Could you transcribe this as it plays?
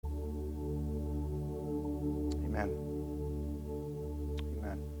Amen.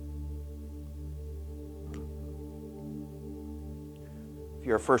 Amen. If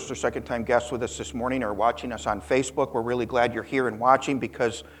you're a first or second time guest with us this morning or watching us on Facebook, we're really glad you're here and watching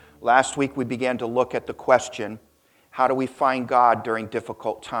because last week we began to look at the question, how do we find God during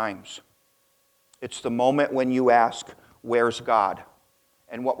difficult times? It's the moment when you ask, where's God?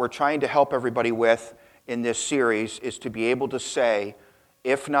 And what we're trying to help everybody with in this series is to be able to say,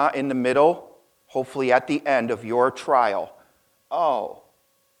 if not in the middle, hopefully at the end of your trial, oh,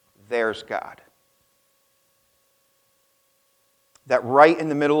 there's God. That right in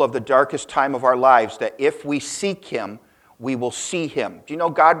the middle of the darkest time of our lives, that if we seek Him, we will see Him. Do you know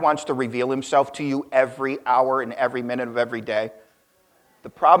God wants to reveal Himself to you every hour and every minute of every day? The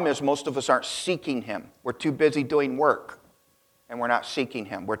problem is most of us aren't seeking Him. We're too busy doing work, and we're not seeking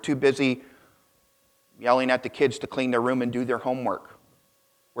Him. We're too busy yelling at the kids to clean their room and do their homework.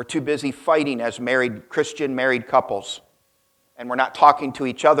 We're too busy fighting as Christian married couples, and we're not talking to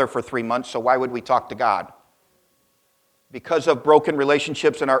each other for 3 months, so why would we talk to God? Because of broken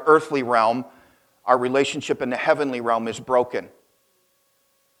relationships in our earthly realm, our relationship in the heavenly realm is broken.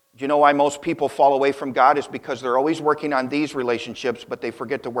 Do you know why most people fall away from God? Is because they're always working on these relationships, but they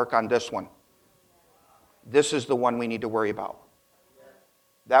forget to work on this one. This is the one we need to worry about.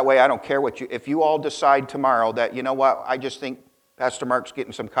 That way, I don't care if you all decide tomorrow that, you know what, I just think Pastor Mark's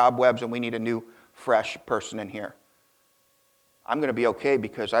getting some cobwebs and we need a new, fresh person in here. I'm going to be okay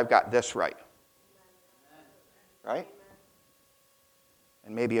because I've got this right. Right?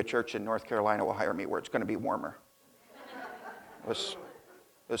 And maybe a church in North Carolina will hire me where it's going to be warmer.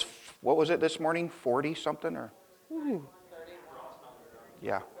 What was it this morning? 40 something or? Woo.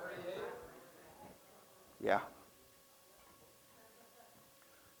 Yeah. Yeah.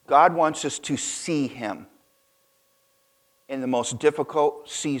 God wants us to see Him in the most difficult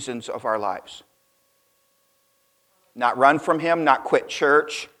seasons of our lives. Not run from Him, not quit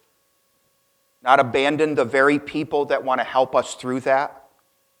church, not abandon the very people that want to help us through that.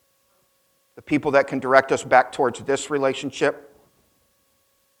 The people that can direct us back towards this relationship.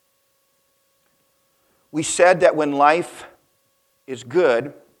 We said that when life is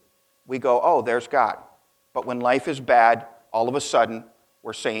good, we go, oh, there's God. But when life is bad, all of a sudden,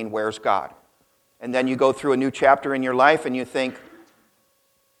 we're saying, where's God? And then you go through a new chapter in your life and you think,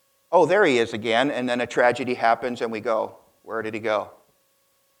 oh, there He is again. And then a tragedy happens and we go, where did He go?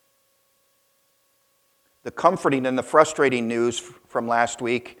 The comforting and the frustrating news from last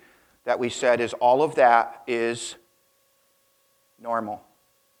week that we said is all of that is normal.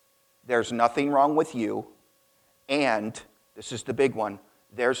 There's nothing wrong with you, and, this is the big one,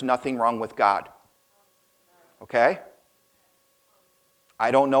 there's nothing wrong with God. Okay?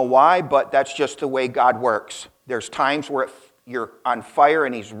 I don't know why, but that's just the way God works. There's times where you're on fire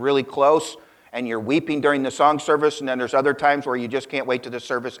and He's really close, and you're weeping during the song service, and then there's other times where you just can't wait till the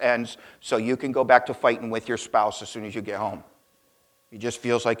service ends so you can go back to fighting with your spouse as soon as you get home. He just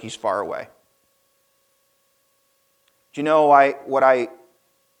feels like He's far away. Do you know what I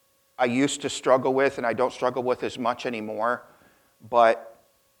used to struggle with, and I don't struggle with as much anymore, but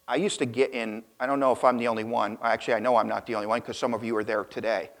I used to get in, I don't know if I'm the only one. Actually, I know I'm not the only one because some of you are there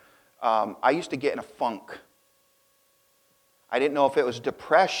today. I used to get in a funk. I didn't know if it was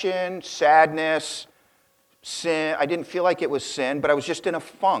depression, sadness, sin. I didn't feel like it was sin, but I was just in a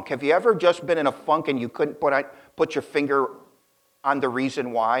funk. Have you ever just been in a funk and you couldn't put your finger on the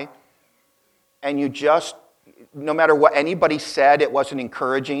reason why? And you just, no matter what anybody said, it wasn't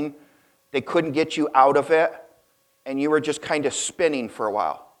encouraging. They couldn't get you out of it, and you were just kind of spinning for a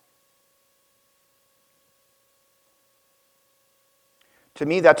while. To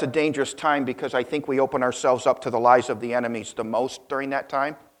me, that's a dangerous time because I think we open ourselves up to the lies of the enemies the most during that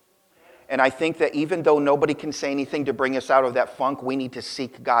time. And I think that even though nobody can say anything to bring us out of that funk, we need to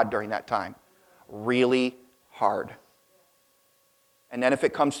seek God during that time really hard. And then if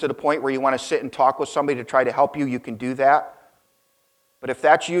it comes to the point where you want to sit and talk with somebody to try to help you, you can do that. But if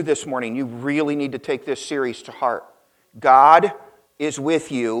that's you this morning, you really need to take this series to heart. God is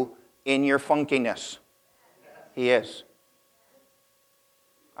with you in your funkiness. He is.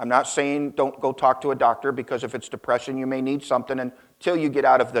 I'm not saying don't go talk to a doctor because if it's depression, you may need something until you get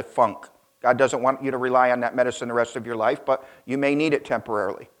out of the funk. God doesn't want you to rely on that medicine the rest of your life, but you may need it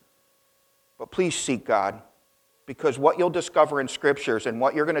temporarily. But please seek God. Because what you'll discover in Scriptures and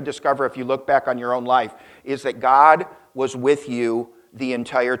what you're going to discover if you look back on your own life is that God was with you the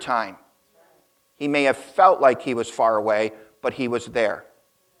entire time. He may have felt like He was far away, but He was there.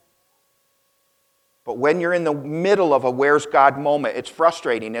 But when you're in the middle of a where's God moment, it's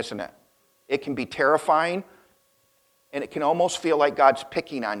frustrating, isn't it? It can be terrifying, and it can almost feel like God's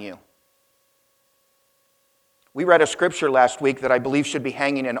picking on you. We read a scripture last week that I believe should be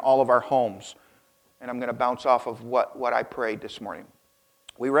hanging in all of our homes. And I'm going to bounce off of what I prayed this morning.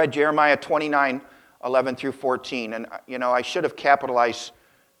 We read Jeremiah 29, 11 through 14. And, I should have capitalized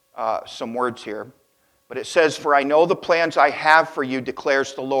some words here. But it says, "For I know the plans I have for you,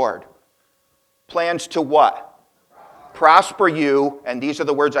 declares the Lord." Plans to what? Prosper you, and these are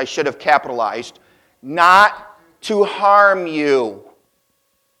the words I should have capitalized, not to harm you.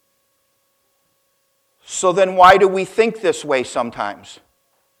 So then why do we think this way sometimes?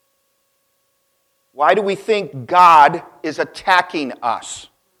 Why do we think God is attacking us?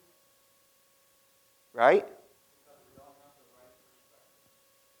 Right?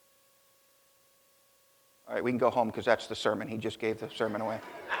 All right, we can go home because that's the sermon. He just gave the sermon away.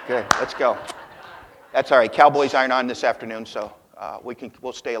 Good, let's go. That's all right. Cowboys aren't on this afternoon, so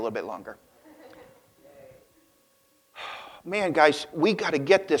we'll stay a little bit longer. Man, guys, we got to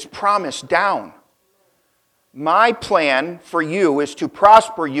get this promise down. My plan for you is to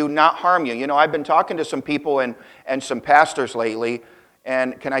prosper you, not harm you. I've been talking to some people and some pastors lately,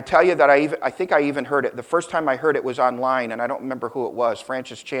 and can I tell you that I think I even heard it. The first time I heard it was online, and I don't remember who it was,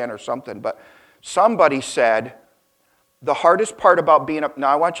 Francis Chan or something, but somebody said, the hardest part about being now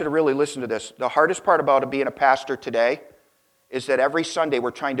I want you to really listen to this. The hardest part about being a pastor today is that every Sunday we're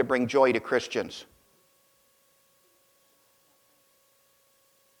trying to bring joy to Christians.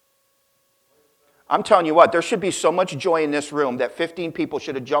 I'm telling you what, there should be so much joy in this room that 15 people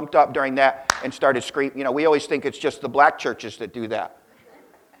should have jumped up during that and started screaming. We always think it's just the black churches that do that.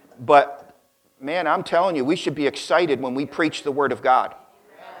 But, man, I'm telling you, we should be excited when we preach the Word of God.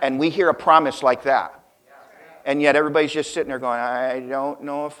 And we hear a promise like that. And yet everybody's just sitting there going, I don't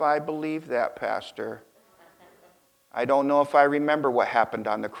know if I believe that, Pastor. I don't know if I remember what happened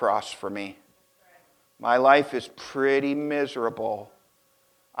on the cross for me. My life is pretty miserable.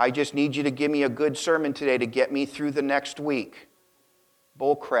 I just need you to give me a good sermon today to get me through the next week.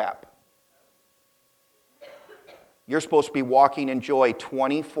 Bull crap. You're supposed to be walking in joy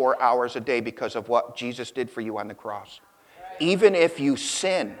 24 hours a day because of what Jesus did for you on the cross. Even if you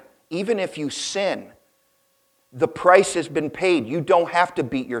sin, the price has been paid. You don't have to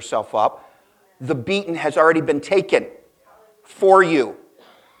beat yourself up. The beating has already been taken for you.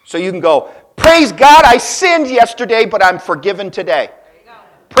 So you can go, praise God, I sinned yesterday, but I'm forgiven today.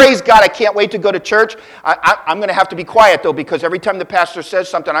 Praise God, I can't wait to go to church. I'm going to have to be quiet, though, because every time the pastor says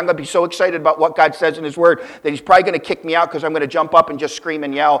something, I'm going to be so excited about what God says in His Word that he's probably going to kick me out because I'm going to jump up and just scream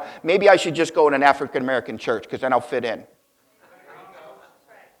and yell. Maybe I should just go in an African-American church because then I'll fit in.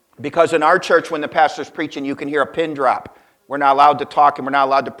 Because in our church, when the pastor's preaching, you can hear a pin drop. We're not allowed to talk, and we're not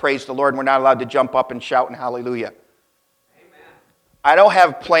allowed to praise the Lord, and we're not allowed to jump up and shout and hallelujah. Amen. I don't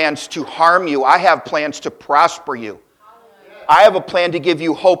have plans to harm you. I have plans to prosper you. Hallelujah. I have a plan to give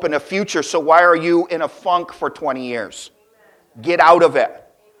you hope and a future, so why are you in a funk for 20 years? Amen. Get out of it. Amen.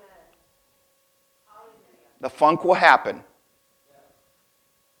 The funk will happen.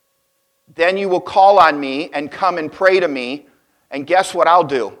 Then you will call on me and come and pray to me, and guess what I'll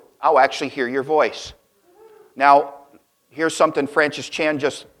do? I'll actually hear your voice. Now, here's something Francis Chan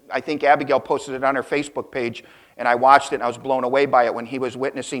I think Abigail posted it on her Facebook page, and I watched it and I was blown away by it when he was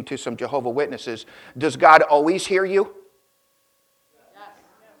witnessing to some Jehovah's Witnesses. Does God always hear you? Yes.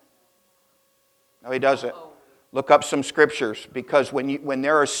 No, He doesn't. Look up some scriptures, because when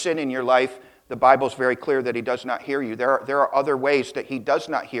there is sin in your life, the Bible's very clear that He does not hear you. There are other ways that He does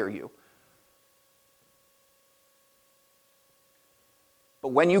not hear you.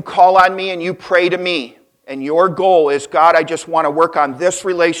 But when you call on me and you pray to me, and your goal is, God, I just want to work on this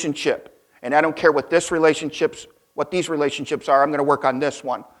relationship, and I don't care what these relationships are, I'm going to work on this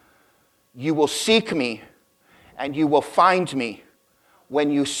one. You will seek me, and you will find me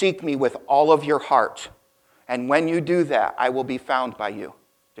when you seek me with all of your heart. And when you do that, I will be found by you,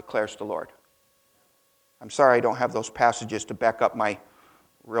 declares the Lord. I'm sorry I don't have those passages to back up my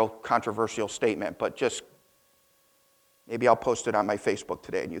real controversial statement, but just maybe I'll post it on my Facebook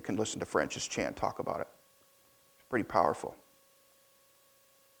today and you can listen to Francis Chan talk about it. It's pretty powerful.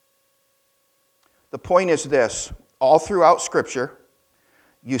 The point is this: all throughout Scripture,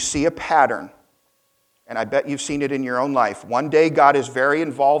 you see a pattern, and I bet you've seen it in your own life. One day God is very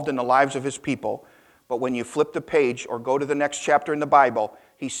involved in the lives of His people, but when you flip the page or go to the next chapter in the Bible,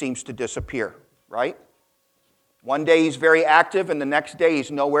 He seems to disappear, right? One day He's very active, and the next day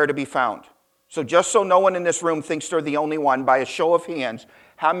He's nowhere to be found. So just so no one in this room thinks they're the only one, by a show of hands,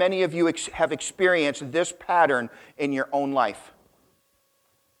 how many of you have experienced this pattern in your own life?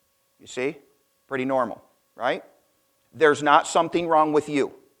 You see? Pretty normal, right? There's not something wrong with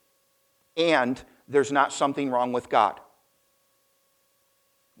you, and there's not something wrong with God.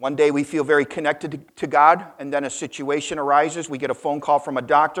 One day we feel very connected to God, and then a situation arises. We get a phone call from a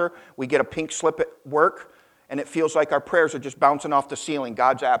doctor. We get a pink slip at work, and it feels like our prayers are just bouncing off the ceiling.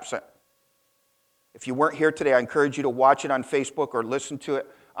 God's absent. If you weren't here today, I encourage you to watch it on Facebook or listen to it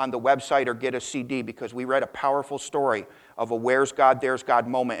on the website or get a CD, because we read a powerful story of a where's God, there's God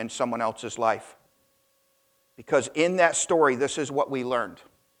moment in someone else's life. Because in that story, this is what we learned.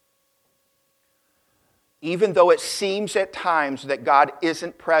 Even though it seems at times that God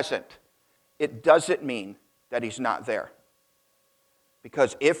isn't present, it doesn't mean that He's not there.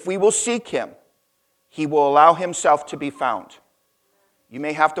 Because if we will seek Him, He will allow Himself to be found. You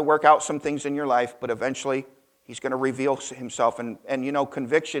may have to work out some things in your life, but eventually He's going to reveal Himself. And you know,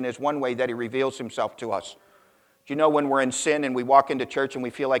 conviction is one way that He reveals Himself to us. Do you know when we're in sin and we walk into church and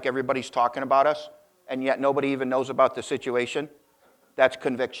we feel like everybody's talking about us, and yet nobody even knows about the situation? That's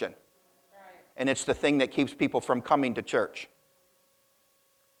conviction. And it's the thing that keeps people from coming to church.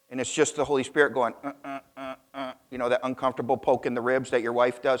 And it's just the Holy Spirit going, you know, that uncomfortable poke in the ribs that your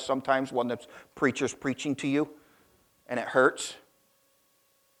wife does sometimes when the preacher's preaching to you, and it hurts.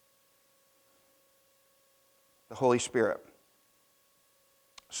 The Holy Spirit.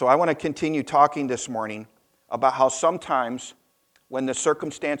 So I want to continue talking this morning about how sometimes when the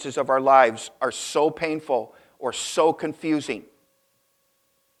circumstances of our lives are so painful or so confusing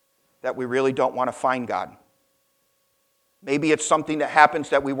that we really don't want to find God. Maybe it's something that happens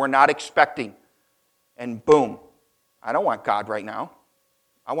that we were not expecting, and boom, I don't want God right now.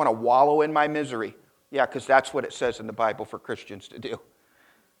 I want to wallow in my misery. Yeah, because that's what it says in the Bible for Christians to do.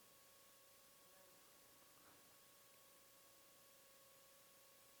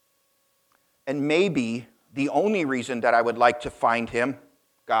 And maybe the only reason that I would like to find Him,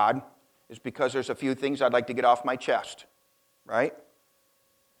 God, is because there's a few things I'd like to get off my chest, right?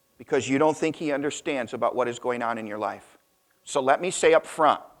 Because you don't think He understands about what is going on in your life. So let me say up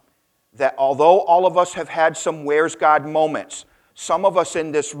front that although all of us have had some where's God moments, some of us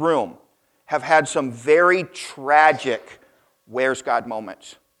in this room have had some very tragic where's God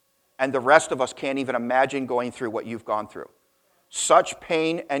moments. And the rest of us can't even imagine going through what you've gone through. Such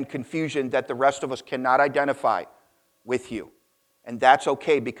pain and confusion that the rest of us cannot identify with you. And that's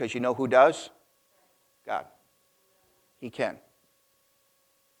okay, because you know who does? God. He can.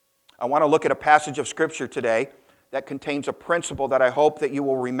 I want to look at a passage of Scripture today that contains a principle that I hope that you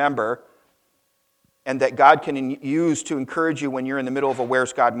will remember and that God can use to encourage you when you're in the middle of a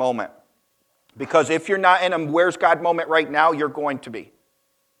where's God moment. Because if you're not in a where's God moment right now, you're going to be.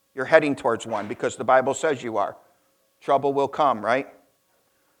 You're heading towards one, because the Bible says you are. Trouble will come, right?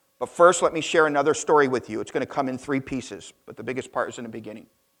 But first, let me share another story with you. It's going to come in 3 pieces, but the biggest part is in the beginning.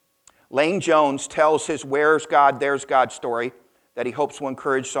 Lane Jones tells his where's God, there's God story that he hopes will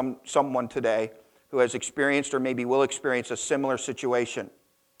encourage someone today who has experienced or maybe will experience a similar situation.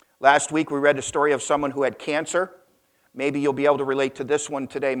 Last week, we read a story of someone who had cancer. Maybe you'll be able to relate to this one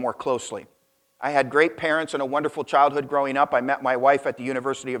today more closely. I had great parents and a wonderful childhood growing up. I met my wife at the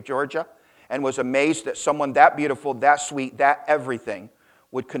University of Georgia and was amazed that someone that beautiful, that sweet, that everything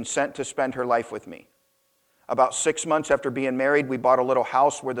would consent to spend her life with me. About 6 months after being married, we bought a little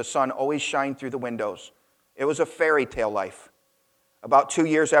house where the sun always shined through the windows. It was a fairy tale life. About 2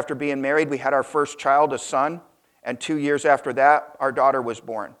 years after being married, we had our first child, a son, and 2 years after that, our daughter was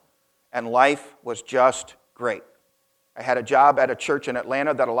born. And life was just great. I had a job at a church in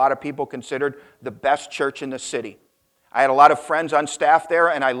Atlanta that a lot of people considered the best church in the city. I had a lot of friends on staff there,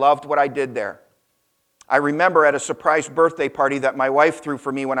 and I loved what I did there. I remember at a surprise birthday party that my wife threw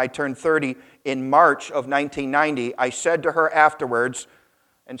for me when I turned 30 in March of 1990, I said to her afterwards,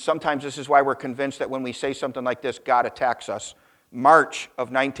 and sometimes this is why we're convinced that when we say something like this, God attacks us. March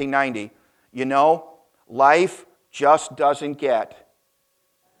of 1990, you know, life just doesn't get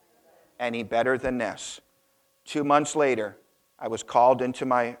any better than this. 2 months later, I was called into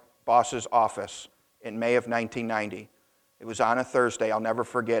my boss's office in May of 1990. It was on a Thursday, I'll never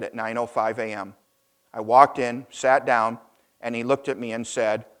forget it, 9:05 a.m. I walked in, sat down, and he looked at me and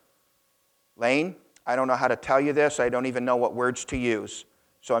said, Lane, I don't know how to tell you this. I don't even know what words to use.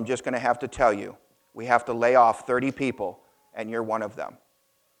 So I'm just going to have to tell you, we have to lay off 30 people, and you're one of them.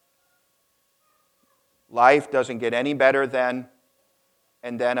 Life doesn't get any better than,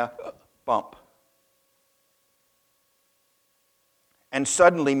 and then a bump. And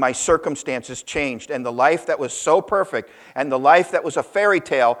suddenly my circumstances changed, and the life that was so perfect and the life that was a fairy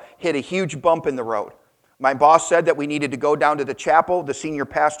tale hit a huge bump in the road. My boss said that we needed to go down to the chapel. The senior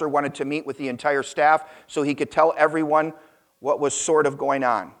pastor wanted to meet with the entire staff so he could tell everyone what was sort of going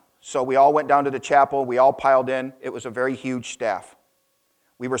on. So we all went down to the chapel. We all piled in. It was a very huge staff.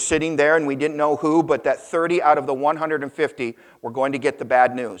 We were sitting there and we didn't know who, but that 30 out of the 150 were going to get the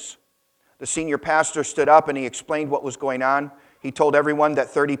bad news. The senior pastor stood up and he explained what was going on. He told everyone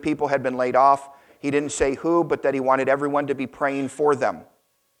that 30 people had been laid off. He didn't say who, but that he wanted everyone to be praying for them.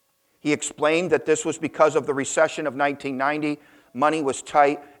 He explained that this was because of the recession of 1990. Money was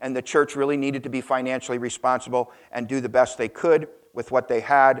tight, and the church really needed to be financially responsible and do the best they could with what they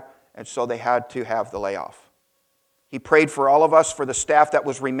had, and so they had to have the layoff. He prayed for all of us, for the staff that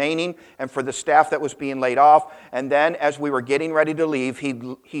was remaining, and for the staff that was being laid off. And then, as we were getting ready to leave,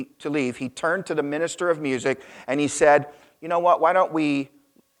 he turned to the minister of music, and he said, "You know what, why don't we,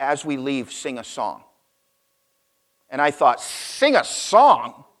 as we leave, sing a song?" And I thought, sing a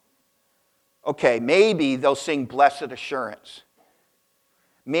song? Okay, maybe they'll sing Blessed Assurance.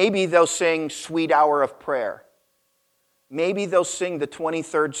 Maybe they'll sing Sweet Hour of Prayer. Maybe they'll sing the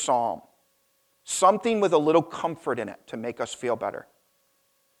 23rd Psalm. Something with a little comfort in it to make us feel better.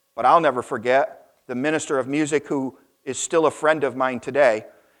 But I'll never forget the minister of music, who is still a friend of mine today.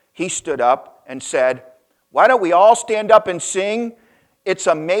 He stood up and said, "Why don't we all stand up and sing, 'It's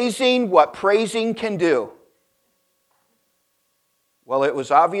amazing what praising can do'?" Well, it was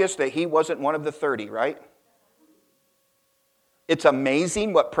obvious that he wasn't one of the 30, right? It's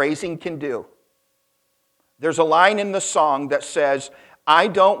amazing what praising can do. There's a line in the song that says, "I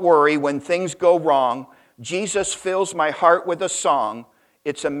don't worry when things go wrong. Jesus fills my heart with a song.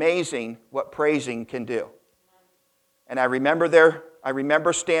 It's amazing what praising can do." And I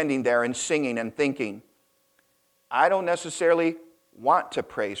remember standing there and singing and thinking, I don't necessarily want to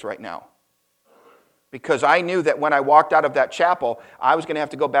praise right now. Because I knew that when I walked out of that chapel, I was going to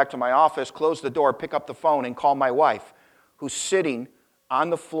have to go back to my office, close the door, pick up the phone, and call my wife, who's sitting on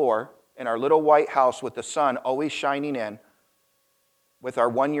the floor in our little white house with the sun always shining in, with our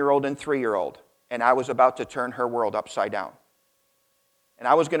 1-year-old and 3-year-old. And I was about to turn her world upside down. And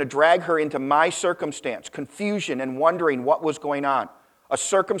I was going to drag her into my circumstance, confusion and wondering what was going on. A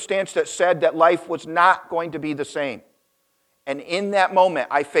circumstance that said that life was not going to be the same. And in that moment,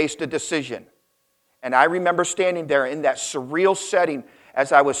 I faced a decision. And I remember standing there in that surreal setting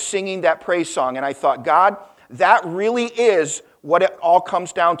as I was singing that praise song, and I thought, God, that really is what it all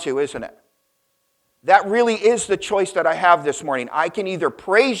comes down to, isn't it? That really is the choice that I have this morning. I can either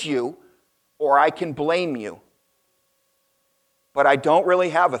praise you or I can blame you. But I don't really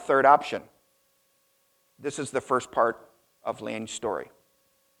have a third option. This is the first part of Lane's story.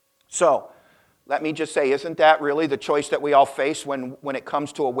 So, let me just say, isn't that really the choice that we all face when it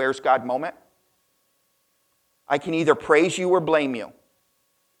comes to a where's God moment? I can either praise you or blame you.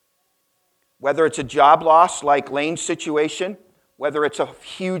 Whether it's a job loss like Lane's situation, whether it's a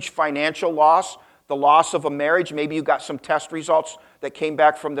huge financial loss, the loss of a marriage, maybe you got some test results that came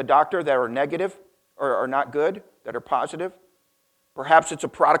back from the doctor that are negative or are not good, that are positive. Perhaps it's a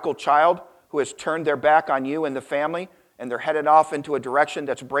prodigal child who has turned their back on you and the family, and they're headed off into a direction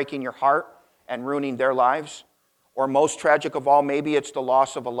that's breaking your heart and ruining their lives. Or most tragic of all, maybe it's the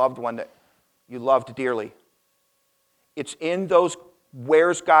loss of a loved one that you loved dearly. It's in those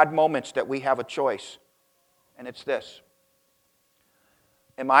where's God moments that we have a choice. And it's this.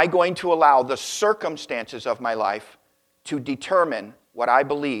 Am I going to allow the circumstances of my life to determine what I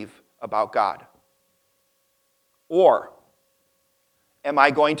believe about God? Or am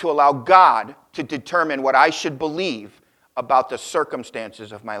I going to allow God to determine what I should believe about the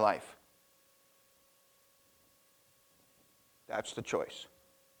circumstances of my life? That's the choice.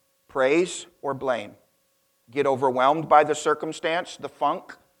 Praise or blame. Get overwhelmed by the circumstance, the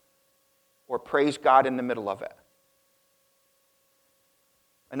funk, or praise God in the middle of it.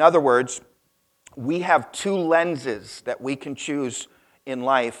 In other words, we have two lenses that we can choose in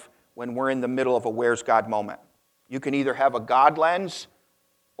life when we're in the middle of a where's God moment. You can either have a God lens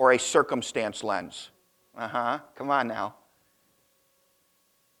or a circumstance lens. Come on now.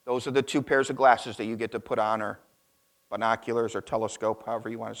 Those are the two pairs of glasses that you get to put on, or binoculars or telescope, however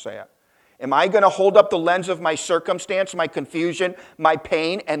you want to say it. Am I going to hold up the lens of my circumstance, my confusion, my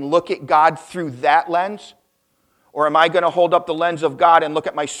pain, and look at God through that lens? Or am I going to hold up the lens of God and look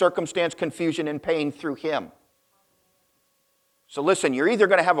at my circumstance, confusion, and pain through Him? So listen, you're either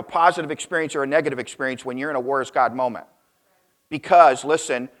going to have a positive experience or a negative experience when you're in a where's God moment. Because,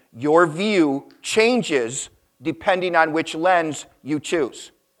 listen, your view changes depending on which lens you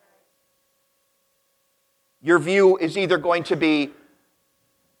choose. Your view is either going to be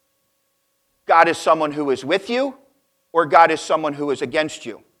God is someone who is with you, or God is someone who is against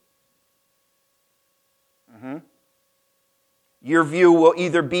you. Your view will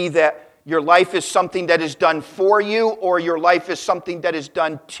either be that your life is something that is done for you, or your life is something that is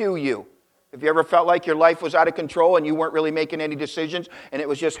done to you. Have you ever felt like your life was out of control and you weren't really making any decisions and it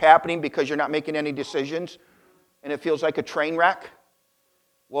was just happening because you're not making any decisions and it feels like a train wreck?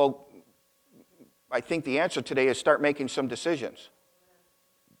 Well, I think the answer today is start making some decisions.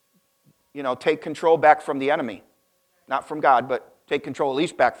 Take control back from the enemy. Not from God, but take control at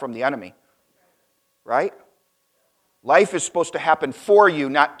least back from the enemy. Right? Life is supposed to happen for you,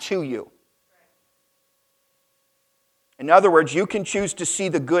 not to you. In other words, you can choose to see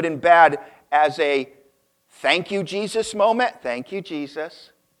the good and bad as a thank you, Jesus moment. Thank you,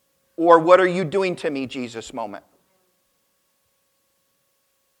 Jesus. Or what are you doing to me, Jesus moment.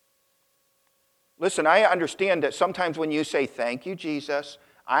 Listen, I understand that sometimes when you say thank you, Jesus,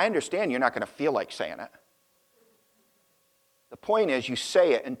 I understand you're not going to feel like saying it. The point is you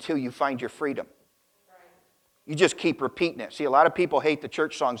say it until you find your freedom. You just keep repeating it. See, a lot of people hate the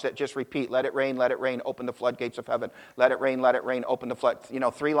church songs that just repeat, let it rain, open the floodgates of heaven. Let it rain, open the flood.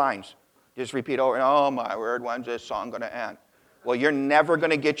 3 lines. Just repeat over, and oh my word, when's this song going to end? Well, you're never going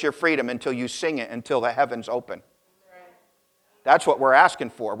to get your freedom until you sing it, until the heavens open. That's what we're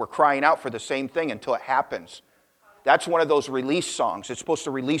asking for. We're crying out for the same thing until it happens. That's one of those release songs. It's supposed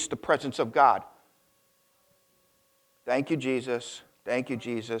to release the presence of God. Thank you, Jesus. Thank you,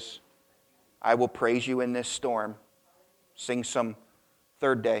 Jesus. I will praise you in this storm. Sing some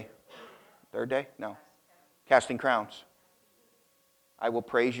Third Day? No. Casting Crowns. I will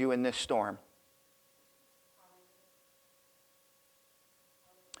praise you in this storm.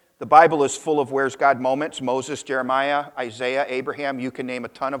 The Bible is full of where's God moments. Moses, Jeremiah, Isaiah, Abraham, you can name a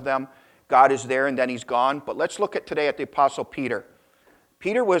ton of them. God is there and then he's gone. But let's look at today at the Apostle Peter.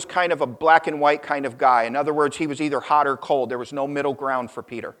 Peter was kind of a black and white kind of guy. In other words, he was either hot or cold. There was no middle ground for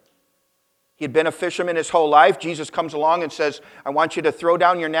Peter. He had been a fisherman his whole life. Jesus comes along and says, I want you to throw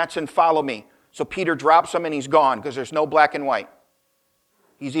down your nets and follow me. So Peter drops them and he's gone because there's no black and white.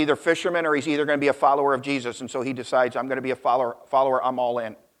 He's either fisherman or he's either going to be a follower of Jesus. And so he decides, I'm going to be a follower, I'm all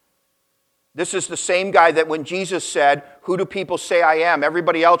in. This is the same guy that when Jesus said, who do people say I am?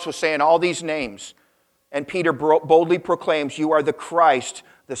 Everybody else was saying all these names. And Peter boldly proclaims, you are the Christ,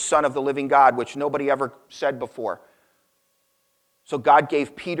 the Son of the living God, which nobody ever said before. So God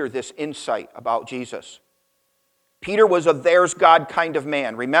gave Peter this insight about Jesus. Peter was a there's God kind of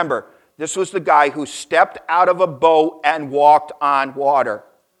man. Remember, this was the guy who stepped out of a boat and walked on water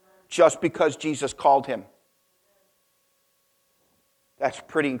just because Jesus called him. That's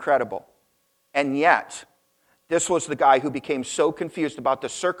pretty incredible. And yet, this was the guy who became so confused about the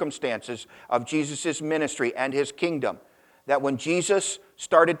circumstances of Jesus' ministry and his kingdom that when Jesus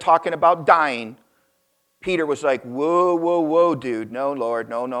started talking about dying, Peter was like, whoa, dude. No, Lord,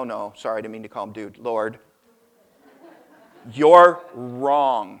 no. Sorry, I didn't mean to call him dude. Lord, you're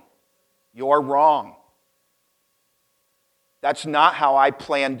wrong. You're wrong. That's not how I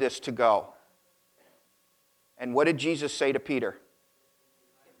planned this to go. And what did Jesus say to Peter?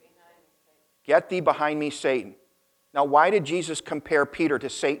 Get thee behind me, Satan. Now, why did Jesus compare Peter to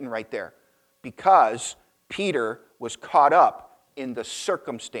Satan right there? Because Peter was caught up in the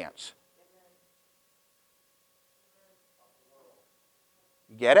circumstance.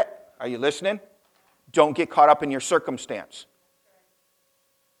 You get it? Are you listening? Don't get caught up in your circumstance.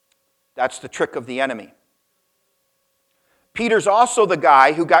 That's the trick of the enemy. Peter's also the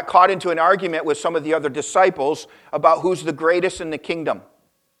guy who got caught into an argument with some of the other disciples about who's the greatest in the kingdom.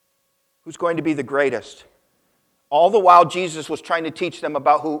 Who's going to be the greatest? All the while Jesus was trying to teach them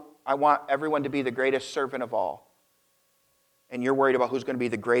about who I want everyone to be the greatest servant of all. And you're worried about who's going to be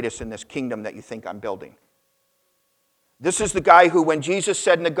the greatest in this kingdom that you think I'm building. This is the guy who, when Jesus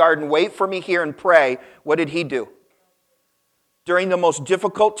said in the garden, wait for me here and pray, what did he do? During the most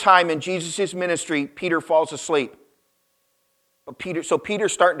difficult time in Jesus' ministry, Peter falls asleep. So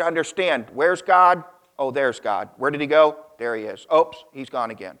Peter's starting to understand, where's God? Oh, there's God. Where did he go? There he is. Oops, he's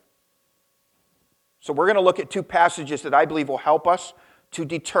gone again. So we're going to look at 2 passages that I believe will help us to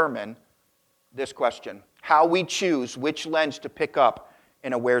determine this question. How we choose which lens to pick up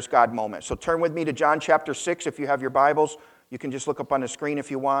in a where's God moment. So turn with me to John chapter 6 if you have your Bibles. You can just look up on the screen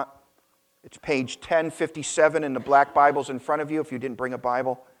if you want. It's page 1057 in the black Bibles in front of you if you didn't bring a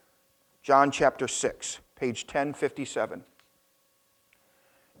Bible. John chapter 6, page 1057.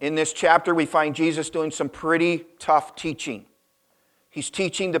 In this chapter, we find Jesus doing some pretty tough teaching. He's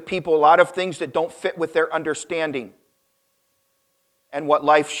teaching the people a lot of things that don't fit with their understanding and what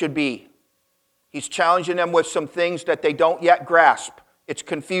life should be. He's challenging them with some things that they don't yet grasp. It's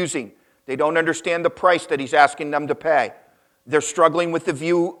confusing. They don't understand the price that he's asking them to pay. They're struggling with the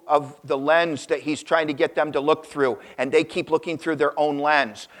view of the lens that he's trying to get them to look through, and they keep looking through their own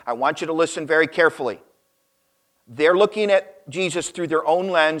lens. I want you to listen very carefully. They're looking at Jesus through their own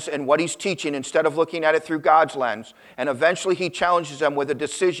lens and what he's teaching instead of looking at it through God's lens. And eventually he challenges them with a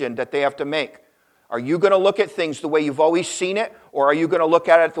decision that they have to make. Are you going to look at things the way you've always seen it, or are you going to look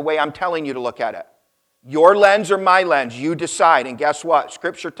at it the way I'm telling you to look at it? Your lens or my lens, you decide. And guess what?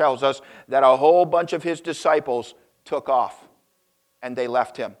 Scripture tells us that a whole bunch of his disciples took off and they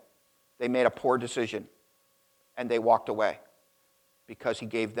left him. They made a poor decision and they walked away because he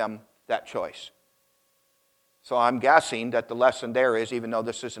gave them that choice. So I'm guessing that the lesson there is, even though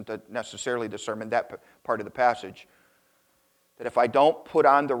this isn't necessarily the sermon, that part of the passage, that if I don't put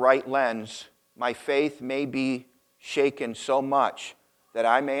on the right lens, my faith may be shaken so much that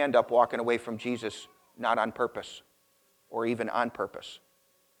I may end up walking away from Jesus not on purpose or even on purpose.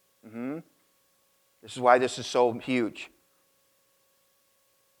 This is why this is so huge.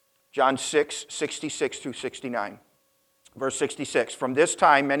 John 6, 66 through 69. Verse 66, from this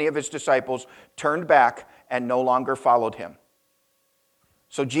time many of his disciples turned back and no longer followed him.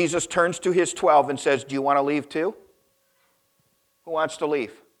 So Jesus turns to his 12 and says, do you want to leave too? Who wants to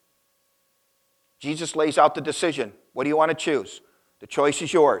leave? Jesus lays out the decision. What do you want to choose? The choice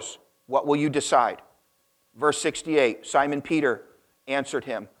is yours. What will you decide? Verse 68, Simon Peter answered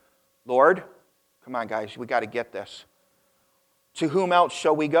him, Lord, come on guys, we got to get this. To whom else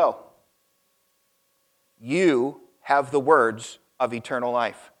shall we go? You have the words of eternal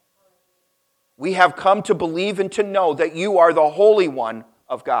life. We have come to believe and to know that you are the Holy One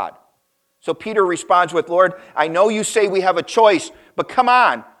of God. So Peter responds with, Lord, I know you say we have a choice, but come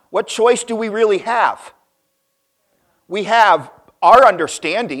on, what choice do we really have? We have our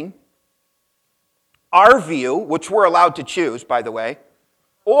understanding, our view, which we're allowed to choose, by the way,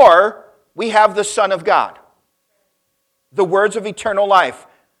 or we have the Son of God, the words of eternal life.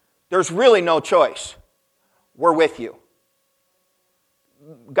 There's really no choice. We're with you.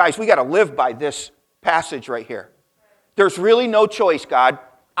 Guys, we got to live by this passage right here. There's really no choice, God.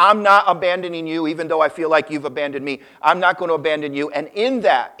 I'm not abandoning you, even though I feel like you've abandoned me. I'm not going to abandon you. And in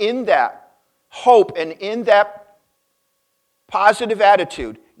that hope and in that positive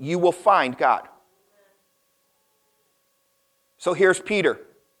attitude, you will find God. So here's Peter.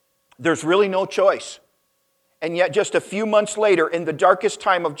 There's really no choice. And yet just a few months later, in the darkest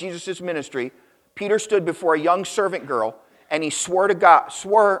time of Jesus' ministry, Peter stood before a young servant girl and he swore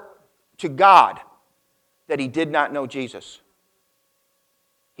to God that he did not know Jesus.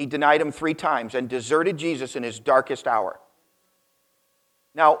 He denied him 3 times and deserted Jesus in his darkest hour.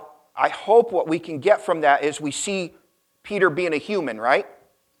 Now, I hope what we can get from that is we see Peter being a human, right?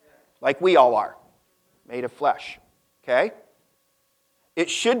 Like we all are, made of flesh, okay? It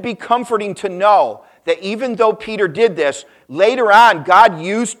should be comforting to know that even though Peter did this, later on, God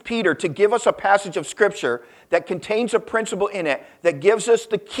used Peter to give us a passage of Scripture that contains a principle in it that gives us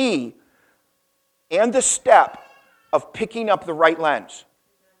the key and the step of picking up the right lens.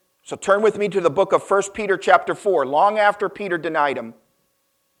 So turn with me to the book of 1 Peter chapter 4, long after Peter denied him.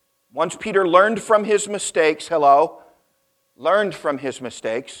 Once Peter learned from his mistakes, learned from his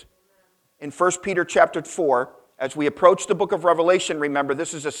mistakes. In 1 Peter chapter 4, as we approach the book of Revelation, remember,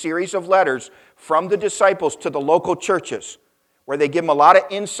 this is a series of letters from the disciples to the local churches where they give them a lot of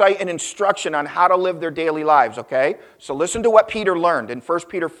insight and instruction on how to live their daily lives, okay? So listen to what Peter learned in 1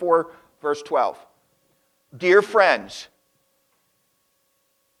 Peter 4, verse 12. Dear friends,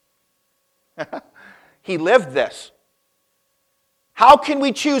 he lived this. How can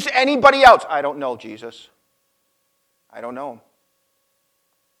we choose anybody else? I don't know, Jesus. I don't know him.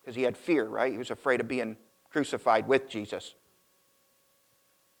 Because he had fear, right? He was afraid of being crucified with Jesus.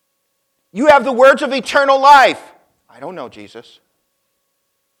 You have the words of eternal life. I don't know, Jesus.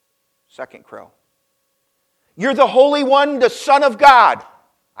 Second crow. You're the Holy One, the Son of God.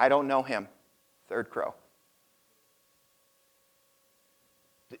 I don't know him. Third crow.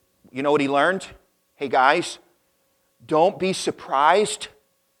 You know what he learned? Hey guys, don't be surprised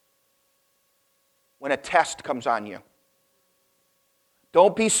when a test comes on you.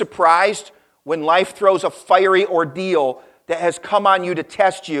 Don't be surprised when life throws a fiery ordeal that has come on you to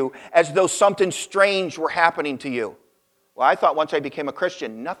test you as though something strange were happening to you. Well, I thought once I became a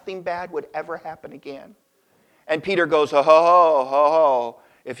Christian, nothing bad would ever happen again. And Peter goes, ho, ho, ho, ho, ho.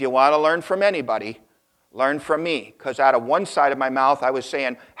 If you want to learn from anybody, learn from me. Because out of one side of my mouth, I was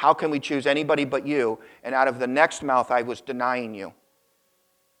saying, how can we choose anybody but you? And out of the next mouth, I was denying you.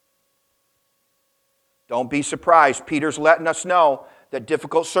 Don't be surprised. Peter's letting us know that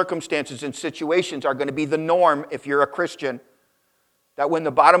difficult circumstances and situations are going to be the norm if you're a Christian. That when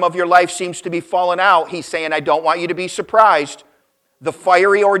the bottom of your life seems to be falling out, he's saying, I don't want you to be surprised. The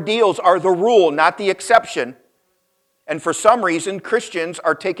fiery ordeals are the rule, not the exception. And for some reason, Christians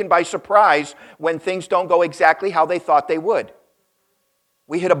are taken by surprise when things don't go exactly how they thought they would.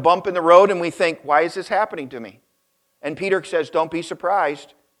 We hit a bump in the road and we think, why is this happening to me? And Peter says, don't be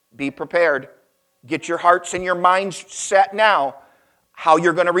surprised. Be prepared. Get your hearts and your minds set now how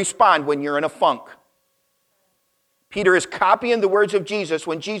you're going to respond when you're in a funk. Peter is copying the words of Jesus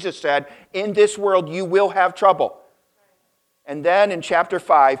when Jesus said, in this world you will have trouble. And then in chapter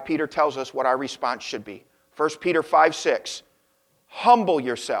 5, Peter tells us what our response should be. 1 Peter 5:6, humble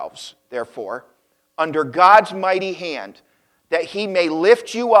yourselves, therefore, under God's mighty hand, that he may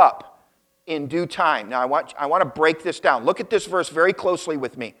lift you up in due time. Now, I want to break this down. Look at this verse very closely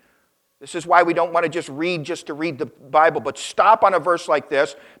with me. This is why we don't want to just to read the Bible, but stop on a verse like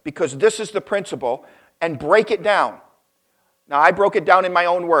this, because this is the principle, and break it down. Now, I broke it down in my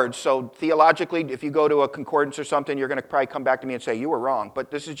own words, so theologically, if you go to a concordance or something, you're going to probably come back to me and say, you were wrong.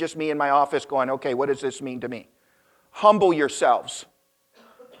 But this is just me in my office going, okay, what does this mean to me? Humble yourselves.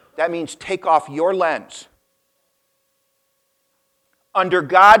 That means take off your lens. Under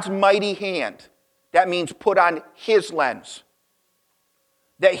God's mighty hand. That means put on his lens.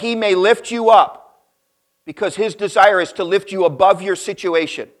 That he may lift you up, because his desire is to lift you above your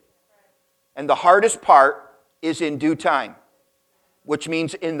situation. And the hardest part is in due time. Which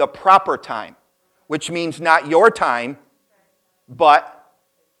means in the proper time, which means not your time, but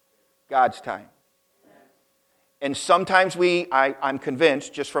God's time. And sometimes I'm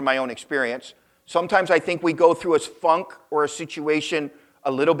convinced, just from my own experience, sometimes I think we go through a funk or a situation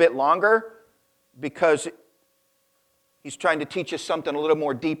a little bit longer because he's trying to teach us something a little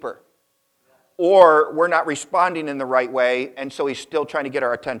more deeper. Or we're not responding in the right way, and so he's still trying to get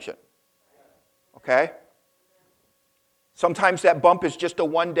our attention. Okay? Sometimes that bump is just a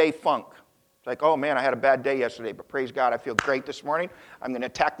one-day funk. It's like, oh man, I had a bad day yesterday, but praise God, I feel great this morning. I'm going to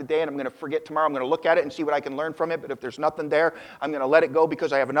attack the day and I'm going to forget tomorrow. I'm going to look at it and see what I can learn from it, but if there's nothing there, I'm going to let it go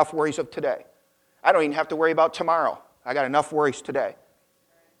because I have enough worries of today. I don't even have to worry about tomorrow. I got enough worries today.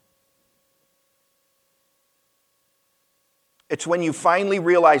 It's when you finally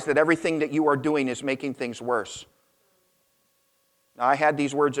realize that everything that you are doing is making things worse. Now, I had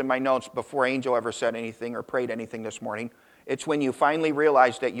these words in my notes before Angel ever said anything or prayed anything this morning. It's when you finally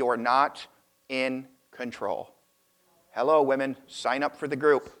realize that you're not in control. Hello, women, sign up for the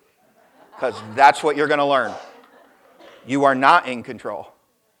group, because that's what you're going to learn. You are not in control.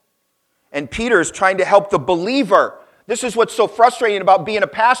 And Peter is trying to help the believer. This is what's so frustrating about being a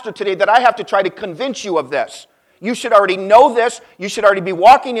pastor today, that I have to try to convince you of this. You should already know this. You should already be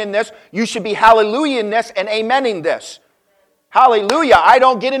walking in this. You should be hallelujah in this and amening this. Hallelujah, I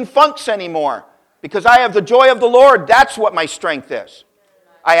don't get in funks anymore because I have the joy of the Lord. That's what my strength is.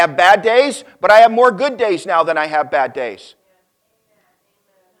 I have bad days, but I have more good days now than I have bad days.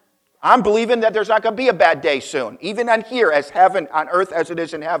 I'm believing that there's not going to be a bad day soon, even on here as heaven, on earth as it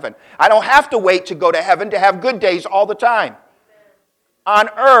is in heaven. I don't have to wait to go to heaven to have good days all the time. On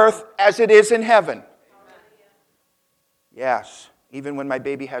earth as it is in heaven. Yes, even when my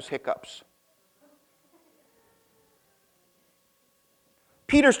baby has hiccups.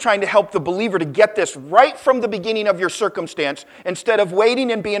 Peter's trying to help the believer to get this right from the beginning of your circumstance instead of waiting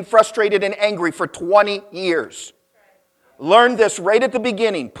and being frustrated and angry for 20 years. Learn this right at the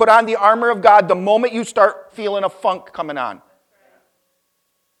beginning. Put on the armor of God the moment you start feeling a funk coming on.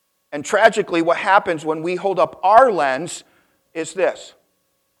 And tragically, what happens when we hold up our lens is this.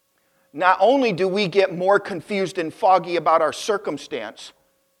 Not only do we get more confused and foggy about our circumstance,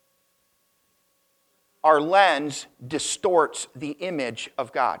 our lens distorts the image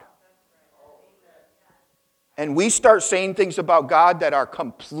of God. And we start saying things about God that are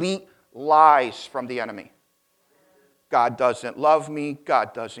complete lies from the enemy. God doesn't love me.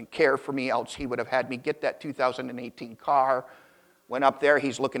 God doesn't care for me, else he would have had me get that 2018 car. Went up there,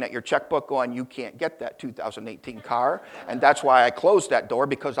 he's looking at your checkbook going, you can't get that 2018 car. And that's why I closed that door,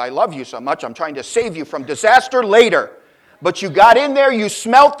 because I love you so much. I'm trying to save you from disaster later. But you got in there, you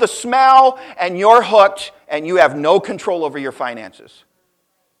smelt the smell, and you're hooked, and you have no control over your finances.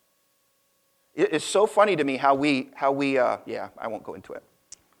 It's so funny to me how we I won't go into it.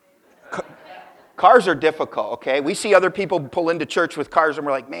 Cars are difficult, okay? We see other people pull into church with cars, and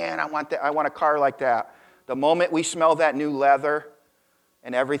we're like, man, I want a car like that. The moment we smell that new leather,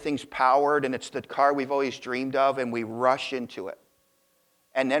 and everything's powered, and it's the car we've always dreamed of, and we rush into it.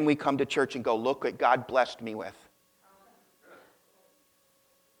 And then we come to church and go, look what God blessed me with.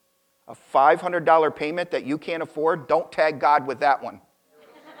 A $500 payment that you can't afford, don't tag God with that one.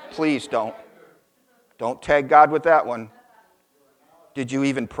 Please don't. Don't tag God with that one. Did you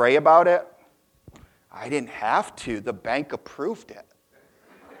even pray about it? I didn't have to. The bank approved it.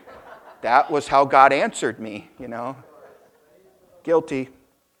 That was how God answered me, you know. Guilty.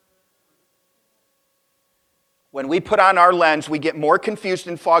 When we put on our lens, we get more confused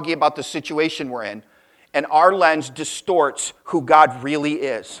and foggy about the situation we're in, and our lens distorts who God really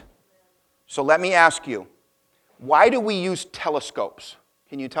is. So let me ask you, why do we use telescopes?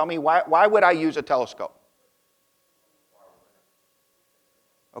 Can you tell me why would I use a telescope?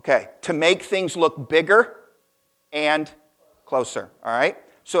 Okay, to make things look bigger and closer, all right?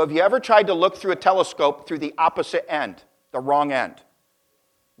 So have you ever tried to look through a telescope through the opposite end, the wrong end?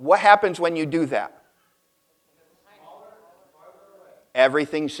 What happens when you do that?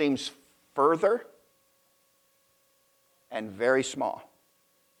 Everything seems further and very small,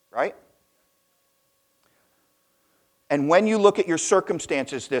 right? And when you look at your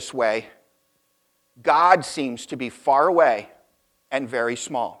circumstances this way, God seems to be far away and very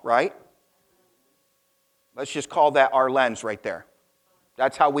small, right? Let's just call that our lens right there.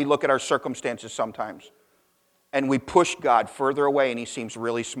 That's how we look at our circumstances sometimes. And we push God further away and he seems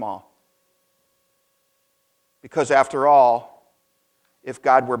really small. Because after all, if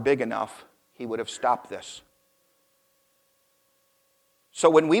God were big enough, he would have stopped this. So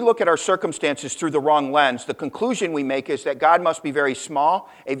when we look at our circumstances through the wrong lens, the conclusion we make is that God must be very small,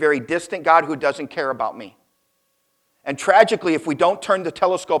 a very distant God who doesn't care about me. And tragically, if we don't turn the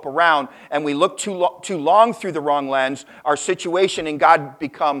telescope around and we look too long through the wrong lens, our situation and God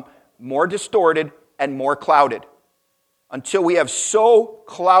become more distorted and more clouded until we have so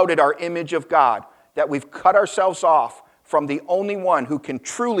clouded our image of God that we've cut ourselves off from the only one who can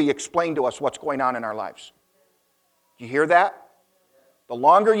truly explain to us what's going on in our lives. Do you hear that? The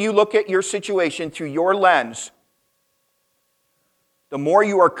longer you look at your situation through your lens, the more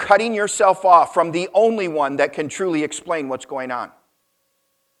you are cutting yourself off from the only one that can truly explain what's going on.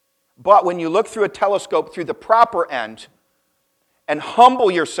 But when you look through a telescope through the proper end and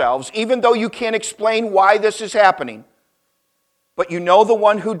humble yourselves, even though you can't explain why this is happening, but you know the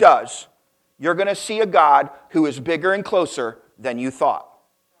one who does, you're going to see a God who is bigger and closer than you thought.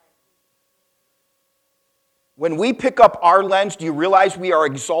 When we pick up our lens, do you realize we are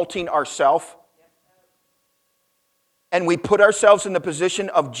exalting ourselves? And we put ourselves in the position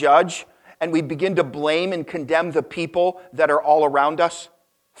of judge, and we begin to blame and condemn the people that are all around us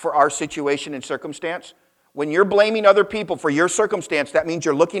for our situation and circumstance. When you're blaming other people for your circumstance, that means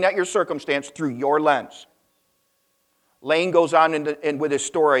you're looking at your circumstance through your lens. Lane goes on with his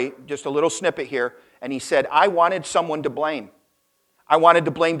story, just a little snippet here, and he said, I wanted someone to blame. I wanted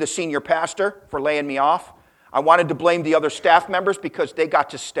to blame the senior pastor for laying me off. I wanted to blame the other staff members because they got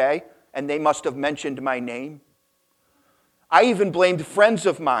to stay, and they must have mentioned my name. I even blamed friends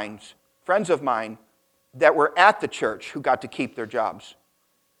of mine that were at the church who got to keep their jobs.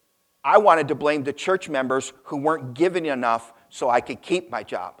 I wanted to blame the church members who weren't given enough so I could keep my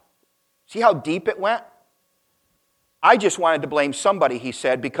job. See how deep it went? I just wanted to blame somebody, he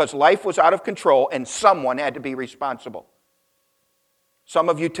said, because life was out of control and someone had to be responsible. Some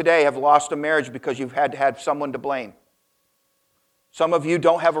of you today have lost a marriage because you've had to have someone to blame. Some of you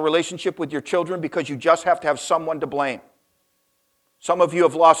don't have a relationship with your children because you just have to have someone to blame. Some of you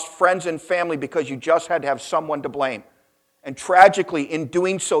have lost friends and family because you just had to have someone to blame. And tragically, in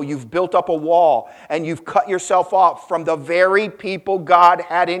doing so, you've built up a wall and you've cut yourself off from the very people God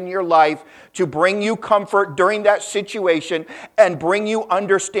had in your life to bring you comfort during that situation and bring you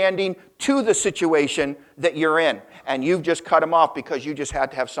understanding to the situation that you're in. And you've just cut them off because you just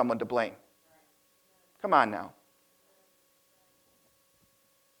had to have someone to blame. Come on now.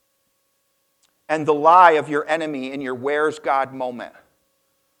 And the lie of your enemy in your where's God moment,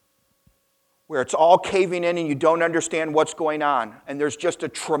 where it's all caving in and you don't understand what's going on, and there's just a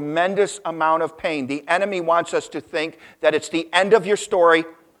tremendous amount of pain. The enemy wants us to think that it's the end of your story,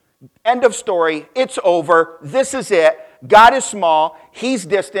 end of story, it's over, this is it, God is small, he's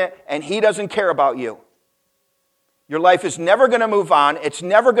distant, and he doesn't care about you. Your life is never going to move on, it's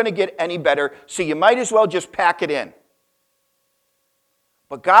never going to get any better, so you might as well just pack it in.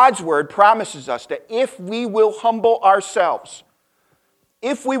 But God's word promises us that if we will humble ourselves,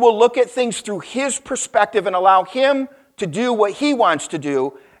 if we will look at things through his perspective and allow him to do what he wants to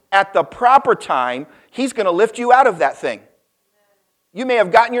do, at the proper time, he's going to lift you out of that thing. You may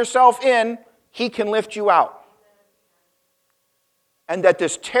have gotten yourself in, he can lift you out. And that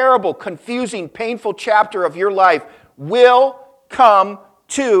this terrible, confusing, painful chapter of your life will come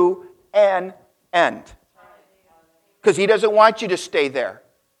to an end. Because he doesn't want you to stay there.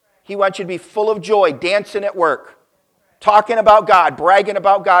 He wants you to be full of joy, dancing at work, talking about God, bragging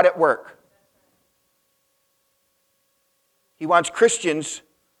about God at work. He wants Christians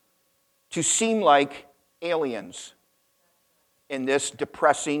to seem like aliens in this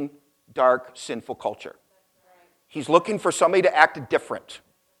depressing, dark, sinful culture. He's looking for somebody to act different.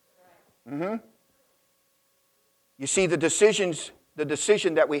 You see, the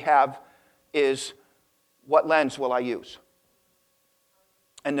decision that we have is, what lens will I use?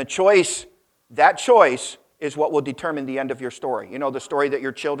 And that choice is what will determine the end of your story. You know the story that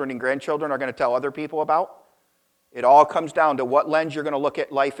your children and grandchildren are going to tell other people about? It all comes down to what lens you're going to look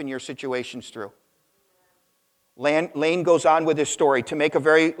at life and your situations through. Lane goes on with his story. To make a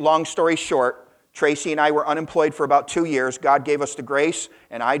very long story short, Tracy and I were unemployed for about 2 years. God gave us the grace,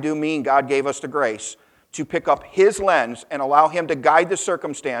 and I do mean God gave us the grace, to pick up his lens and allow him to guide the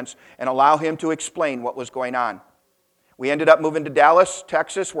circumstance and allow him to explain what was going on. We ended up moving to Dallas,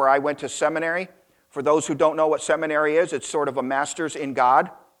 Texas, where I went to seminary. For those who don't know what seminary is, it's sort of a master's in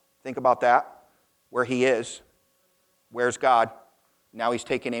God. Think about that, where he is. Where's God? Now he's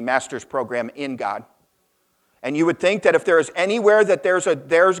taking a master's program in God. And you would think that if there is anywhere that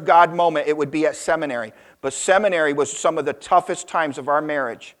there's God moment, it would be at seminary. But seminary was some of the toughest times of our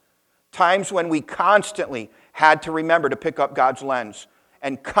marriage. Times when we constantly had to remember to pick up God's lens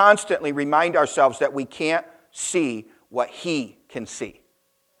and constantly remind ourselves that we can't see what he can see.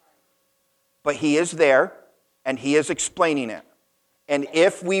 But he is there, and he is explaining it. And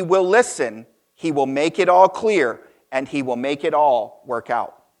if we will listen, he will make it all clear, and he will make it all work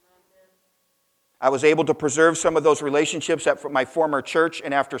out. I was able to preserve some of those relationships at my former church,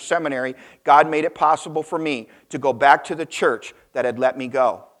 and after seminary, God made it possible for me to go back to the church that had let me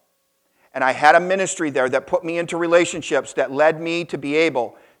go. And I had a ministry there that put me into relationships that led me to be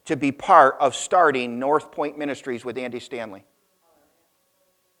able to be part of starting North Point Ministries with Andy Stanley.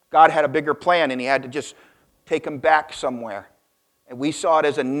 God had a bigger plan, and he had to just take him back somewhere. And we saw it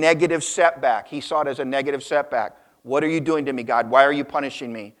as a negative setback. He saw it as a negative setback. What are you doing to me, God? Why are you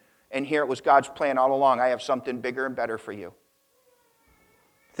punishing me? And here it was God's plan all along. I have something bigger and better for you.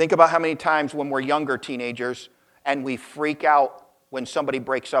 Think about how many times when we're younger teenagers and we freak out when somebody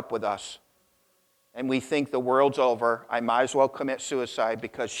breaks up with us. And we think the world's over. I might as well commit suicide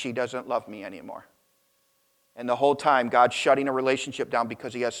because she doesn't love me anymore. And the whole time, God's shutting a relationship down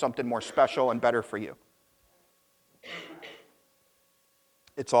because he has something more special and better for you.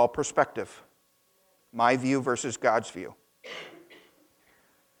 It's all perspective. My view versus God's view.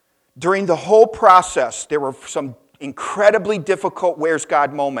 During the whole process, there were some incredibly difficult where's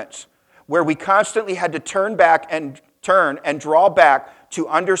God moments where we constantly had to turn and draw back to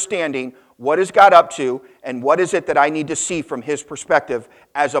understanding what is God up to and what is it that I need to see from his perspective,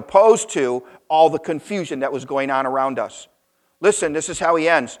 as opposed to all the confusion that was going on around us. Listen, this is how he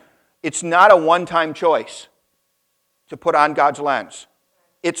ends. It's not a one-time choice to put on God's lens.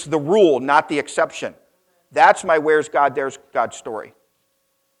 It's the rule, not the exception. That's my where's God, there's God story.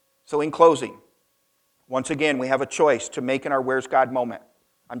 So in closing, once again, we have a choice to make in our where's God moment.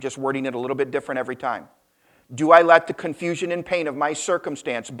 I'm just wording it a little bit different every time. Do I let the confusion and pain of my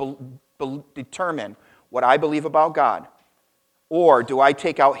circumstance determine what I believe about God? Or do I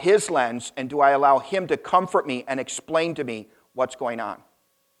take out his lens and do I allow him to comfort me and explain to me what's going on?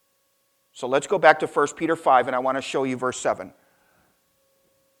 So let's go back to 1 Peter 5, and I want to show you verse 7.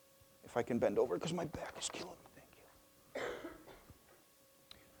 If I can bend over because my back is killing me.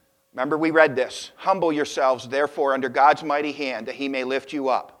 Remember, we read this. Humble yourselves, therefore, under God's mighty hand, that he may lift you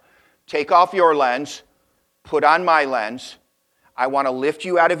up. Take off your lens, put on my lens. I want to lift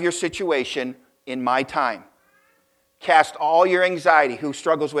you out of your situation in my time. Cast all your anxiety. Who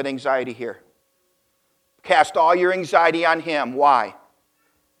struggles with anxiety here? Cast all your anxiety on him. Why?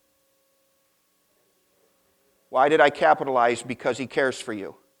 Why did I capitalize? Because he cares for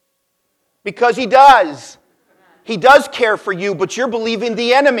you. Because he does. He does care for you, but you're believing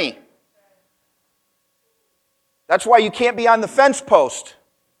the enemy. That's why you can't be on the fence post.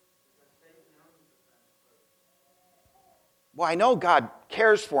 Well, I know God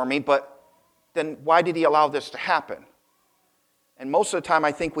cares for me, but then why did he allow this to happen? And most of the time,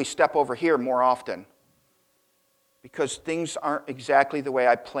 I think we step over here more often because things aren't exactly the way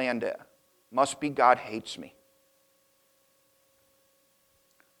I planned it. Must be God hates me.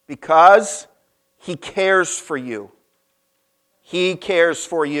 Because he cares for you. He cares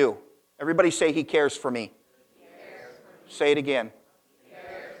for you. Everybody say, he cares for me. Say it again.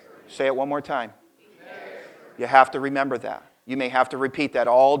 Say it one more time. You have to remember that. You may have to repeat that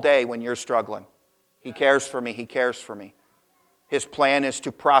all day when you're struggling. He cares for me. He cares for me. His plan is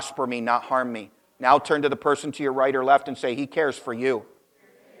to prosper me, not harm me. Now turn to the person to your right or left and say, he cares for you.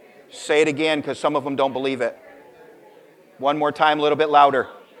 Say it again because some of them don't believe it. One more time, a little bit louder.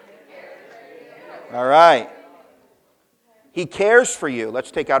 All right. He cares for you.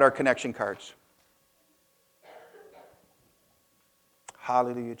 Let's take out our connection cards.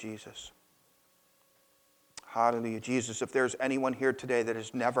 Hallelujah, Jesus. Hallelujah. Jesus, if there's anyone here today that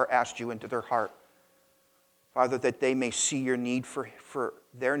has never asked you into their heart, Father, that they may see your need for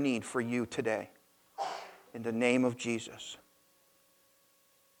their need for you today. In the name of Jesus.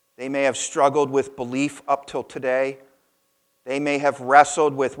 They may have struggled with belief up till today. They may have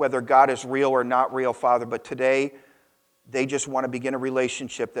wrestled with whether God is real or not real, Father, but today they just want to begin a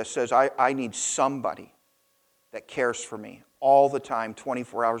relationship that says, I need somebody that cares for me all the time,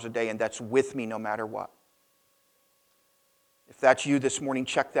 24 hours a day, and that's with me no matter what. If that's you this morning,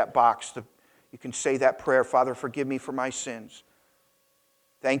 check that box. You can say that prayer, Father, forgive me for my sins.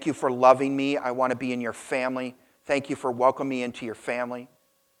 Thank you for loving me. I want to be in your family. Thank you for welcoming me into your family.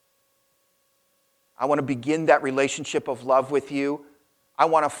 I want to begin that relationship of love with you. I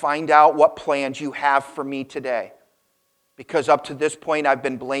want to find out what plans you have for me today. Because up to this point, I've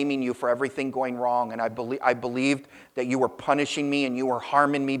been blaming you for everything going wrong, and I believed that you were punishing me and you were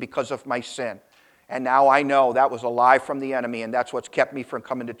harming me because of my sin. And now I know that was a lie from the enemy, and that's what's kept me from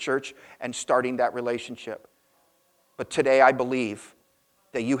coming to church and starting that relationship. But today I believe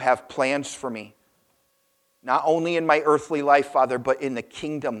that you have plans for me, not only in my earthly life, Father, but in the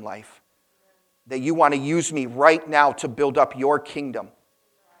kingdom life. That you want to use me right now to build up your kingdom.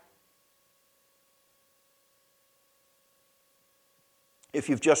 If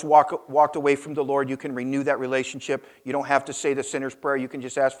you've just walked away from the Lord, you can renew that relationship. You don't have to say the sinner's prayer. You can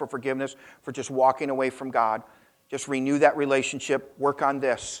just ask for forgiveness for just walking away from God. Just renew that relationship. Work on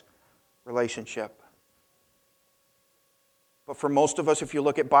this relationship. But for most of us, if you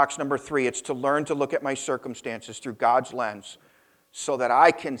look at box number 3, it's to learn to look at my circumstances through God's lens so that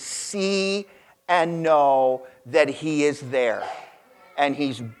I can see and know that He is there. And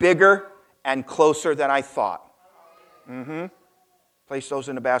He's bigger and closer than I thought. Place those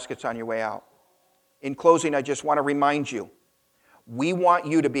in the baskets on your way out. In closing, I just want to remind you, we want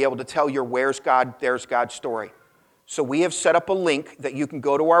you to be able to tell your Where's God, There's God story. So we have set up a link that you can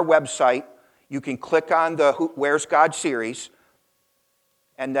go to our website. You can click on the Where's God series,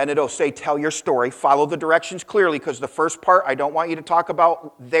 and then it'll say tell your story. Follow the directions clearly, because the first part, I don't want you to talk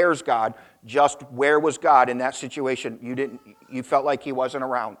about there's God, just where was God in that situation. You felt like He wasn't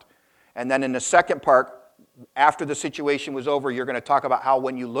around. And then in the second part, after the situation was over, you're going to talk about how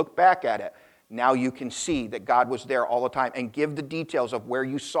when you look back at it, now you can see that God was there all the time, and give the details of where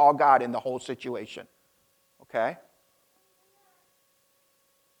you saw God in the whole situation. Okay?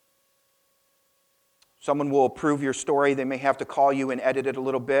 Someone will approve your story. They may have to call you and edit it a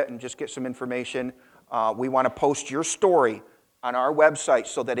little bit and just get some information. We want to post your story on our website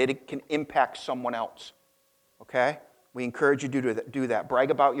so that it can impact someone else. Okay? We encourage you to do that.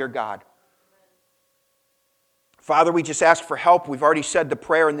 Brag about your God. Father, we just ask for help. We've already said the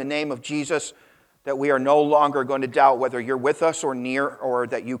prayer in the name of Jesus that we are no longer going to doubt whether you're with us or near or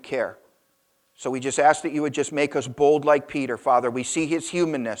that you care. So we just ask that you would just make us bold like Peter, Father. We see his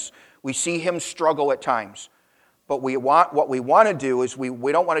humanness. We see him struggle at times. But what we want to do is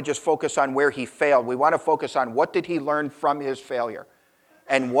we don't want to just focus on where he failed. We want to focus on what did he learn from his failure.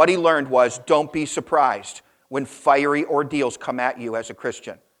 And what he learned was don't be surprised when fiery ordeals come at you as a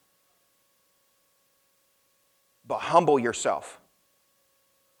Christian. But humble yourself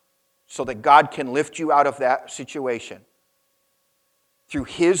so that God can lift you out of that situation through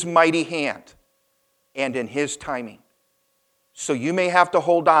His mighty hand and in His timing. So you may have to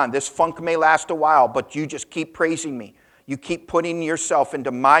hold on. This funk may last a while, but you just keep praising me. You keep putting yourself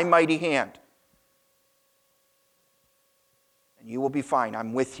into my mighty hand. And you will be fine.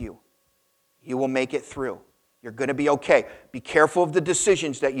 I'm with you. You will make it through. You're going to be okay. Be careful of the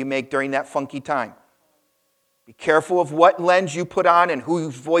decisions that you make during that funky time. Be careful of what lens you put on and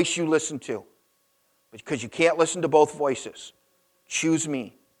whose voice you listen to. Because you can't listen to both voices. Choose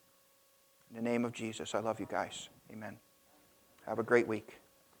me. In the name of Jesus, I love you guys. Amen. Have a great week.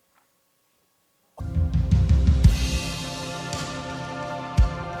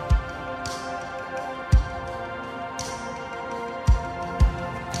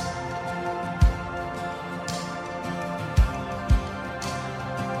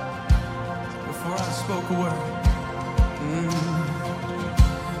 Before I spoke a word.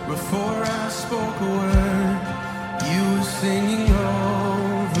 Before I spoke a word, you were singing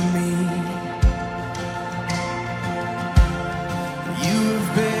over me. You have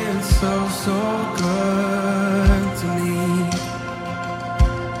been so good to me.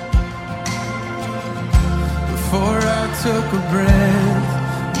 Before I took a breath,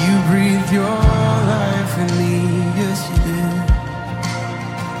 you breathed your life in me. Yes, you did.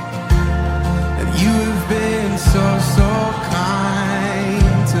 And you have been so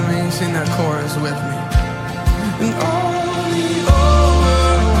kind to me. Sing that chorus with me. And all the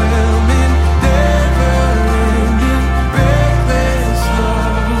overwhelming, never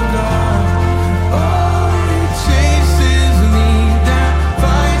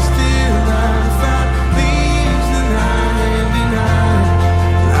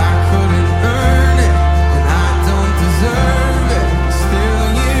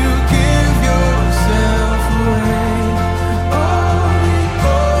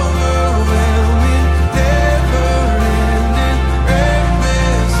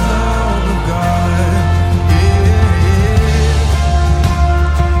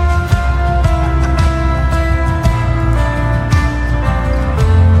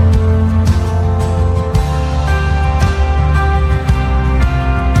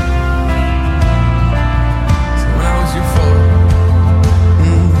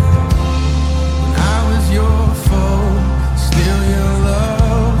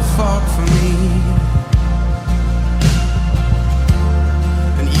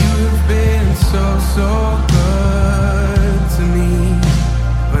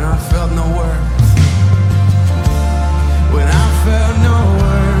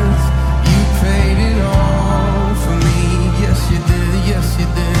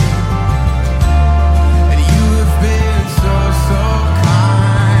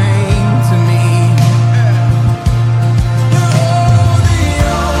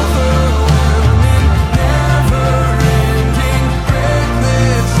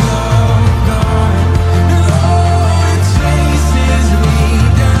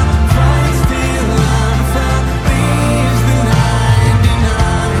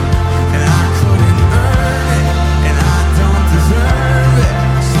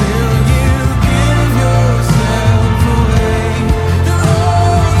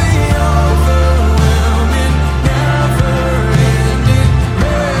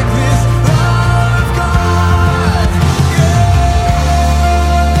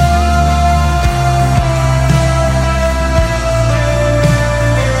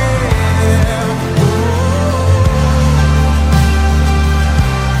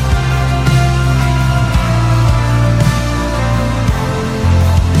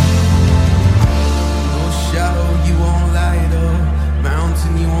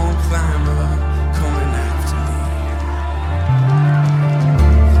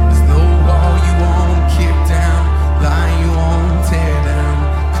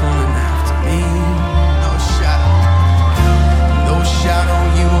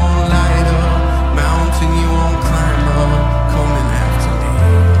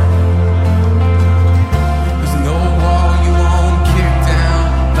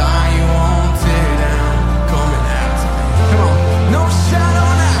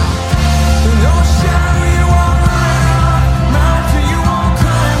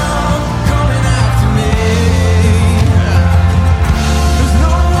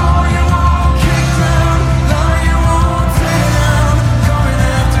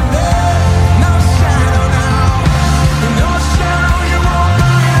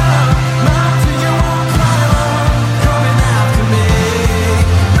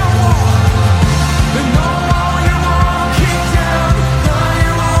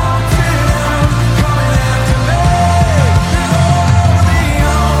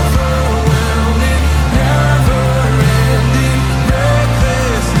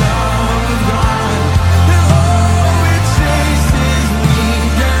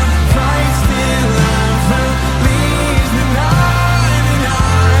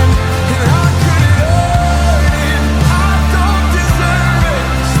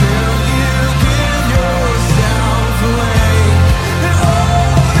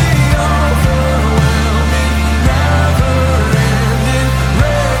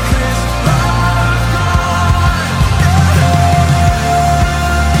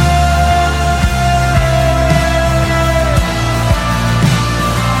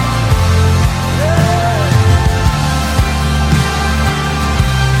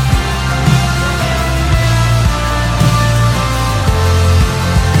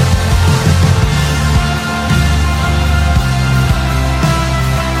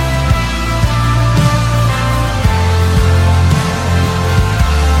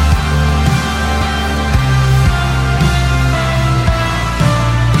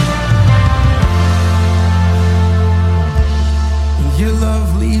Your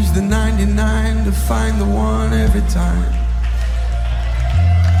love leaves the 99 to find the one every time.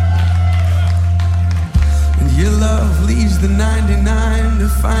 And your love leaves the 99 to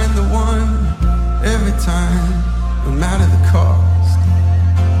find the one every time, no matter the cost.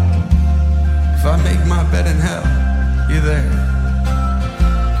 If I make my bed in hell, you're there.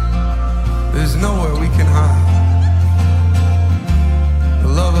 There's nowhere we can hide. The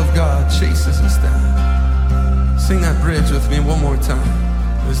love of God chases us down. Sing that bridge with me one more time.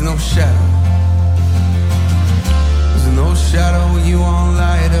 There's no shadow. There's no shadow you won't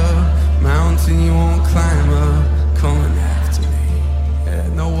light up, mountain you won't climb up, coming after me. Yeah,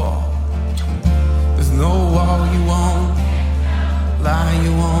 no wall. There's no wall you won't, lie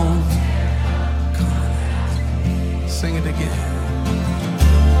you won't, coming after me. Sing it again.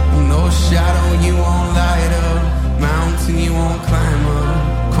 No shadow you won't light up, mountain you won't climb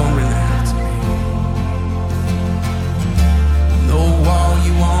up, coming after me. No wall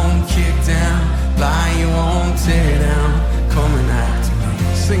you won't kick down, lie you won't tear down, coming after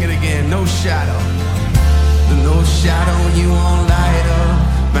me. Sing it again. No shadow. No shadow you won't light up,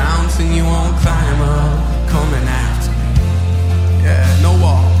 mountain you won't climb up, coming after me. Yeah, no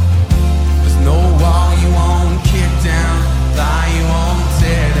wall. There's no wall you won't kick down, lie you won't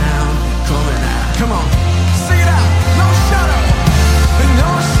tear down, coming after. Come on, sing it out. No shadow. No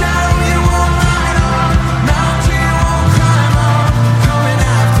shadow you won't light up, mountain you won't climb up, coming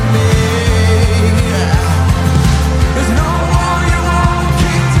after me. Yeah. There's no wall you won't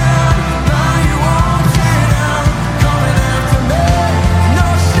kick down, lie you won't tear down, coming after me. No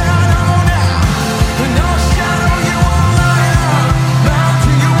shadow now. No shadow you won't light up,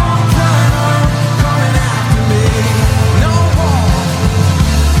 mountain you won't climb up, coming after me. No wall.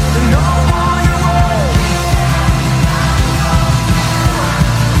 No wall you won't.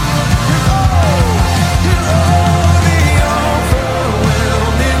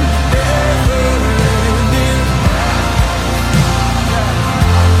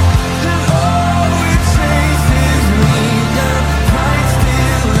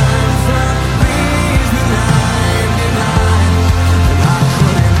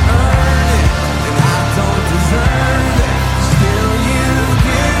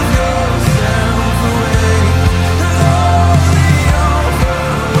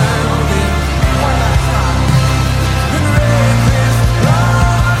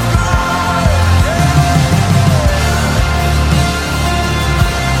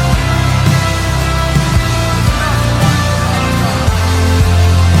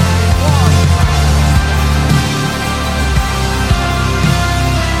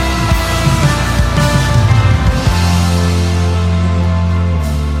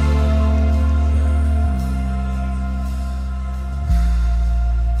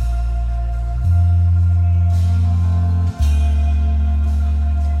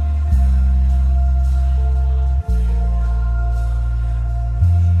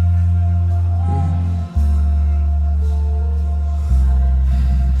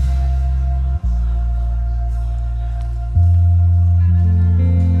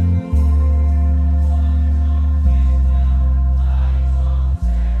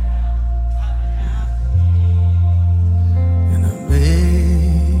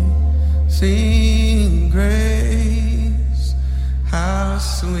 Sing grace, how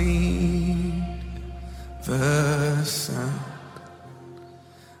sweet the sound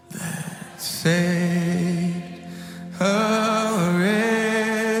that saved a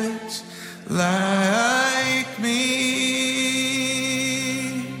wretch like me.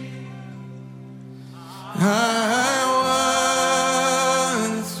 I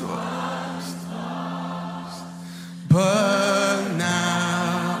once was lost, but now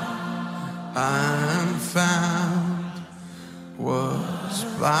I'm found, was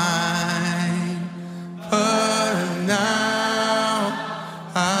blind, but now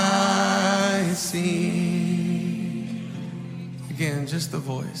I see. Again, just the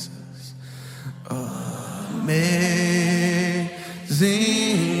voices. Amazing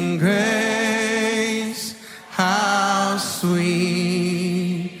grace, how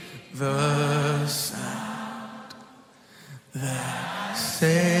sweet the sound that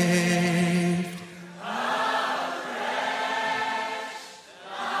saved.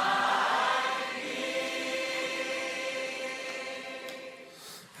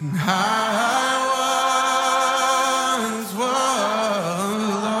 And I once was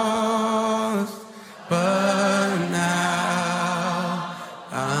lost, but now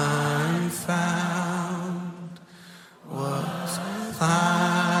I'm found, was blind.